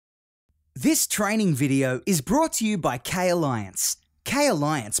This training video is brought to you by K-Alliance.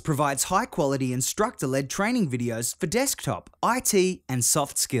 K-Alliance provides high-quality instructor-led training videos for desktop, IT, and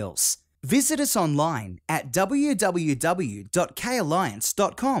soft skills. Visit us online at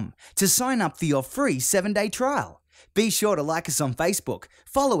www.kalliance.com to sign up for your free 7-day trial. Be sure to like us on Facebook,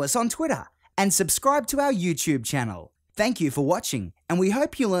 follow us on Twitter, and subscribe to our YouTube channel. Thank you for watching, and we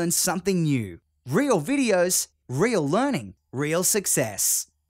hope you learned something new. Real videos, real learning, real success.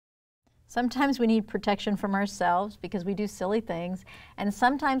 Sometimes we need protection from ourselves because we do silly things, and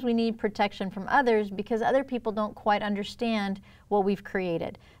sometimes we need protection from others because other people don't quite understand what we've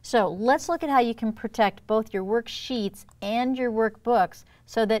created. So let's look at how you can protect both your worksheets and your workbooks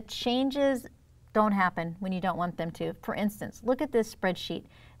so that changes don't happen when you don't want them to. For instance, look at this spreadsheet.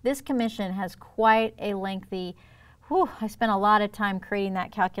 This commission has quite a lengthy, I spent a lot of time creating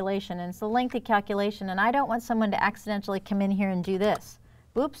that calculation, and it's a lengthy calculation, and I don't want someone to accidentally come in here and do this.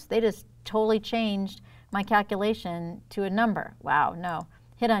 Oops, they just totally changed my calculation to a number. Wow, no,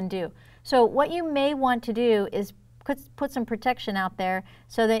 hit undo. So what you may want to do is put some protection out there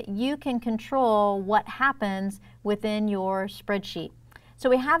so that you can control what happens within your spreadsheet. So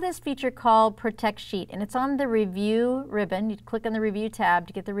we have this feature called Protect Sheet, and it's on the Review ribbon. You click on the Review tab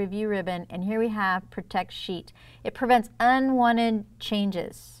to get the Review ribbon, and here we have Protect Sheet. It prevents unwanted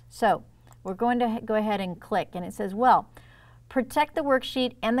changes. So we're going to go ahead and click, and it says, well, protect the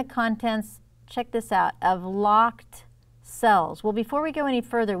worksheet and the contents, check this out, of locked cells. Well, before we go any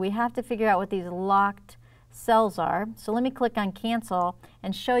further, we have to figure out what these locked cells are. So let me click on Cancel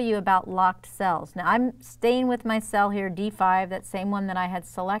and show you about locked cells. Now I'm staying with my cell here, D5, that same one that I had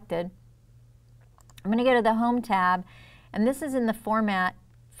selected. I'm going to go to the Home tab, and this is in the Format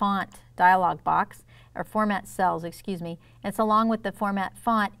Font dialog box, or Format Cells, excuse me. It's along with the Format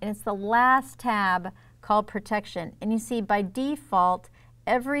Font, and it's the last tab called Protection. And you see by default,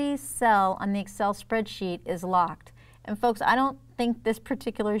 every cell on the Excel spreadsheet is locked. And folks, I don't think this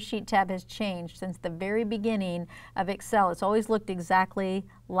particular sheet tab has changed since the very beginning of Excel. It's always looked exactly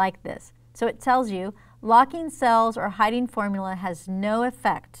like this. So it tells you, locking cells or hiding formula has no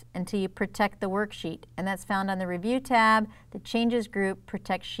effect until you protect the worksheet. And that's found on the Review tab, the Changes group,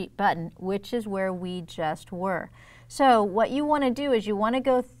 Protect Sheet button, which is where we just were. So what you want to do is you want to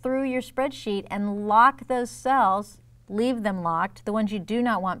go through your spreadsheet and lock those cells, leave them locked, the ones you do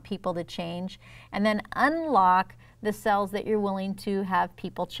not want people to change, and then unlock the cells that you're willing to have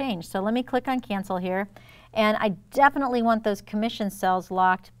people change. So let me click on Cancel here, and I definitely want those commission cells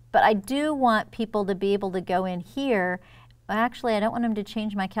locked, but I do want people to be able to go in here. Actually, I don't want them to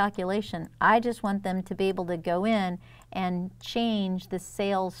change my calculation. I just want them to be able to go in and change the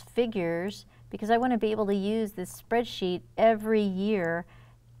sales figures, because I want to be able to use this spreadsheet every year,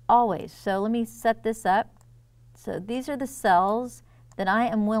 always. So let me set this up. So these are the cells that I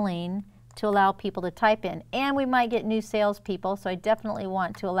am willing to allow people to type in. And we might get new salespeople, so I definitely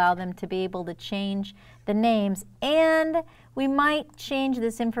want to allow them to be able to change the names. And we might change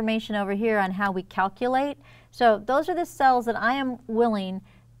this information over here on how we calculate. So those are the cells that I am willing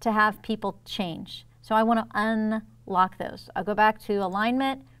to have people change. So I want to unlock those. I'll go back to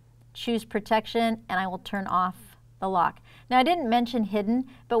Alignment, choose Protection, and I will turn off the lock. Now I didn't mention hidden,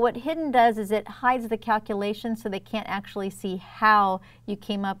 but what hidden does is it hides the calculation so they can't actually see how you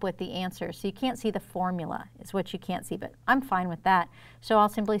came up with the answer. So you can't see the formula is what you can't see, but I'm fine with that. So I'll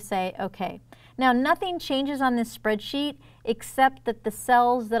simply say OK. Now nothing changes on this spreadsheet except that the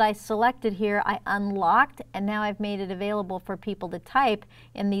cells that I selected here I unlocked, and now I've made it available for people to type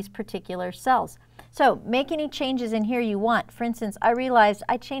in these particular cells. So make any changes in here you want. For instance, I realized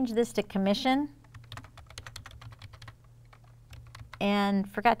I changed this to commission and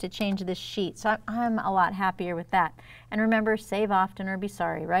forgot to change this sheet. So I'm a lot happier with that. And remember, save often or be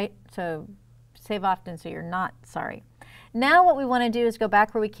sorry, right? So save often so you're not sorry. Now what we want to do is go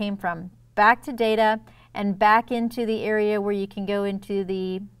back where we came from, back to data and back into the area where you can go into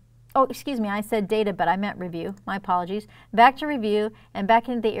the, oh, excuse me, I said data, but I meant review. My apologies. Back to review and back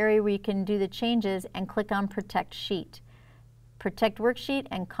into the area where you can do the changes and click on Protect Sheet. Protect Worksheet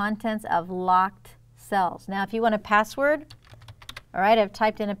and contents of locked cells. Now if you want a password, all right, I've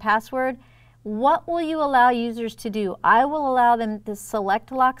typed in a password. What will you allow users to do? I will allow them to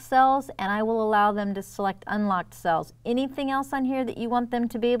select locked cells, and I will allow them to select unlocked cells. Anything else on here that you want them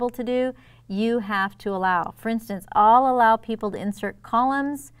to be able to do, you have to allow. For instance, I'll allow people to insert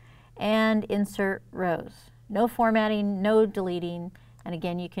columns and insert rows. No formatting, no deleting, and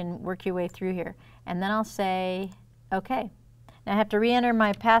again, you can work your way through here. And then I'll say, OK. Now I have to re-enter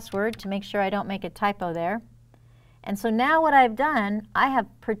my password to make sure I don't make a typo there. And so now what I've done, I have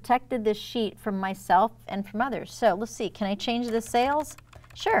protected this sheet from myself and from others. So let's see, can I change the sales?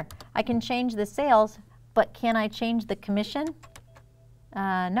 Sure, I can change the sales, but can I change the commission?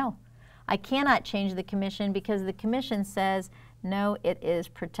 No. I cannot change the commission because the commission says, no, it is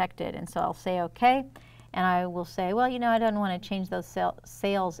protected. And so I'll say OK. And I will say, well, you know, I don't want to change those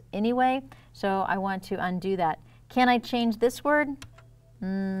sales anyway, so I want to undo that. Can I change this word?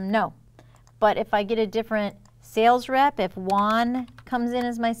 No. But if I get a different sales rep, if Juan comes in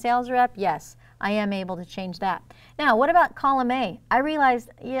as my sales rep, yes, I am able to change that. Now, what about column A? I realized,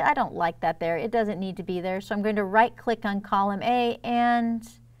 yeah, I don't like that there. It doesn't need to be there. So I'm going to right-click on column A, and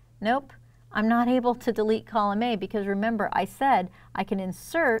nope, I'm not able to delete column A because remember, I said I can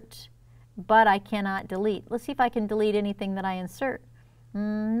insert, but I cannot delete. Let's see if I can delete anything that I insert.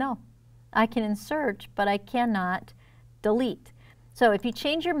 No. I can insert, but I cannot delete. So if you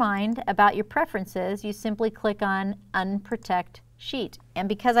change your mind about your preferences, you simply click on Unprotect Sheet. And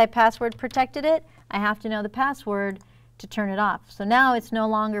because I password protected it, I have to know the password to turn it off. So now it's no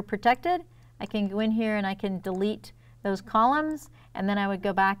longer protected. I can go in here and I can delete those columns, and then I would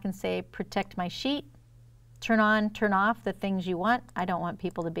go back and say protect my sheet. Turn on, turn off the things you want. I don't want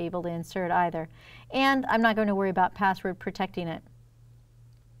people to be able to insert either. And I'm not going to worry about password protecting it.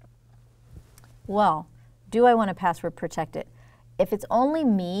 Well, do I want to password protect it? If it's only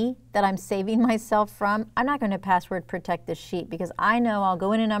me that I'm saving myself from, I'm not going to password protect this sheet because I know I'll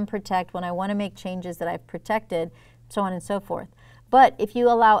go in and unprotect when I want to make changes that I've protected, so on and so forth. But if you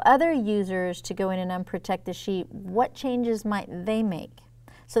allow other users to go in and unprotect the sheet, what changes might they make?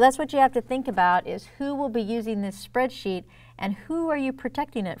 So that's what you have to think about, is who will be using this spreadsheet and who are you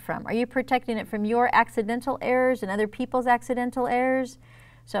protecting it from? Are you protecting it from your accidental errors and other people's accidental errors?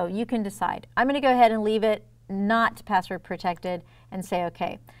 So you can decide. I'm going to go ahead and leave it not password protected and say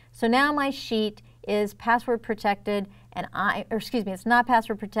OK. So now my sheet is password protected and it's not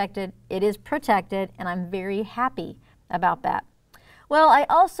password protected, it is protected, and I'm very happy about that. Well, I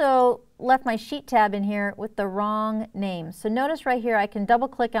also left my sheet tab in here with the wrong name. So notice right here I can double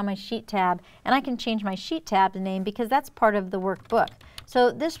click on my sheet tab and I can change my sheet tab's name because that's part of the workbook.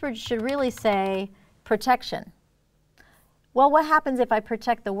 So this should really say protection. Well, what happens if I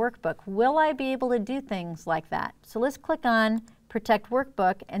protect the workbook? Will I be able to do things like that? So let's click on Protect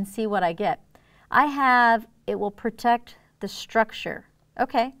Workbook and see what I get. I have, it will protect the structure.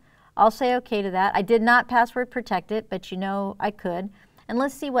 Okay, I'll say okay to that. I did not password protect it, but you know I could. And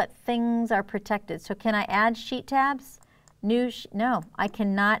let's see what things are protected. So can I add sheet tabs? No, I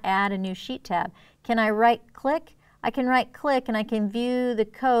cannot add a new sheet tab. Can I right click? I can right click and I can view the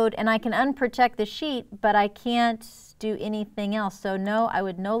code and I can unprotect the sheet, but I can't do anything else. So no, I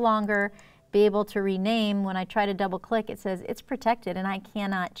would no longer be able to rename. When I try to double click, it says it's protected and I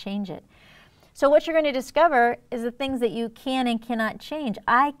cannot change it. So what you're going to discover is the things that you can and cannot change.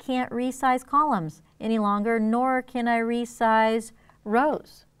 I can't resize columns any longer, nor can I resize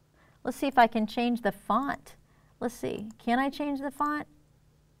rows. Let's see if I can change the font. Let's see, can I change the font?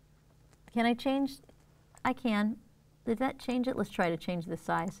 Can I change? I can. Did that change it? Let's try to change the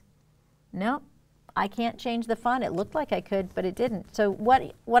size. Nope, I can't change the font. It looked like I could, but it didn't. So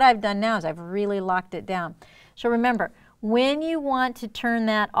what I've done now is I've really locked it down. So remember, when you want to turn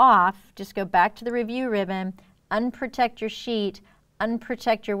that off, just go back to the review ribbon, unprotect your sheet,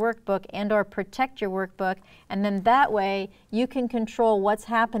 unprotect your workbook, and or protect your workbook, and then that way you can control what's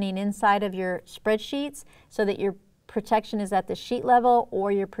happening inside of your spreadsheets so that your protection is at the sheet level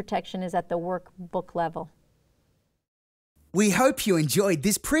or your protection is at the workbook level. We hope you enjoyed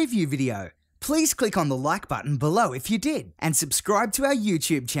this preview video. Please click on the like button below if you did, and subscribe to our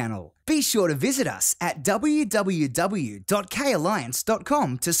YouTube channel. Be sure to visit us at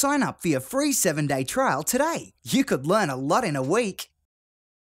www.kalliance.com to sign up for your free 7-day trial today. You could learn a lot in a week.